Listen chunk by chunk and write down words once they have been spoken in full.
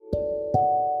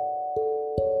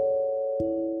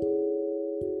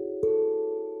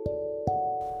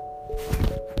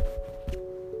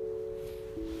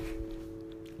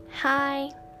Hi,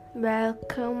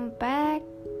 welcome back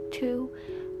to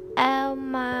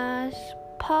Elma's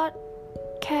podcast.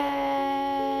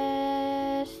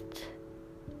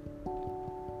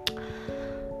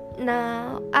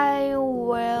 Now I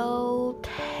will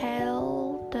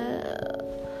tell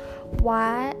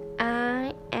why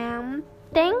I am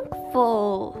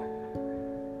thankful.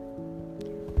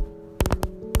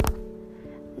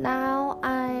 Now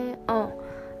I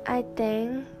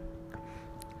thank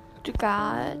to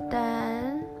God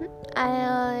that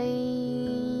I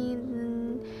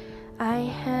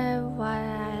have what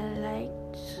I like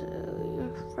to in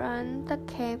front the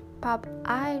K-pop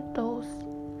idols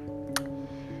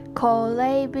called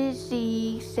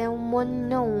Ep.56 and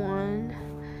 101.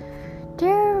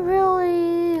 They're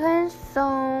really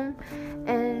handsome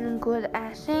and good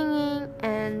at singing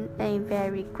and a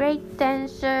very great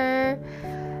dancer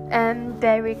and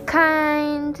very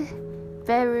kind.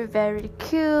 Very, very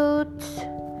cute.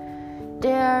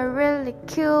 They are really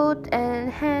cute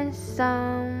and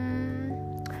handsome.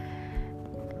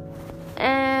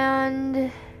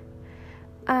 And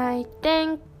I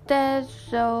think that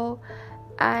so.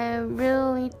 I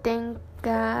really thank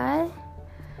God.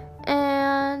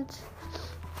 And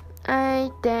I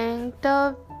thank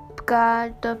the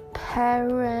God, the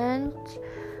parents,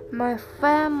 my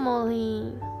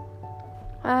family.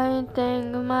 I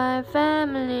thank my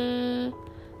family,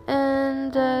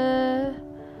 and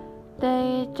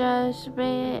they just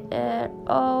made it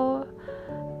all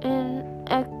in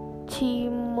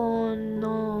actimony,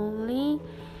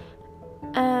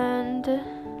 and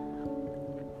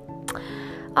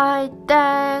I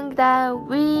thank that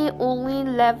we only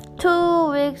left 2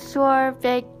 weeks for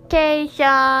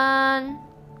vacation.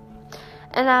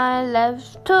 And I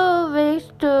left 2 weeks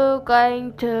to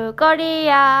going to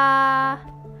Korea.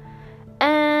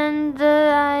 And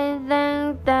I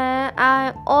think that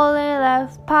I only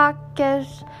left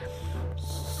podcast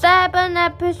 7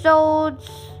 episodes.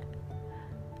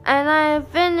 And I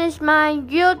finished my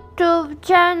YouTube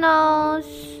channels.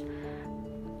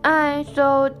 I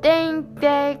so think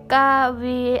that God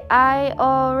I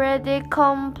already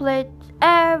complete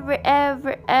everything.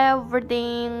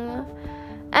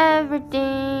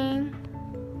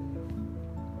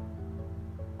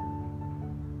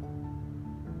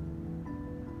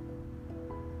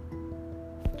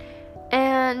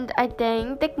 And I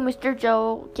think that Mr.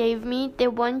 Joe gave me the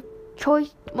one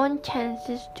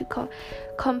chances to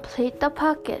complete the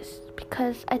podcast,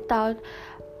 because I thought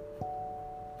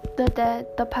that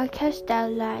the podcast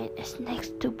deadline is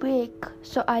next week,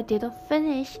 so I didn't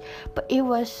finish, but it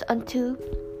was until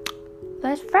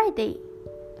last Friday.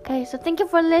 Okay, so thank you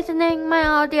for listening my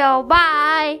audio.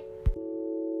 Bye.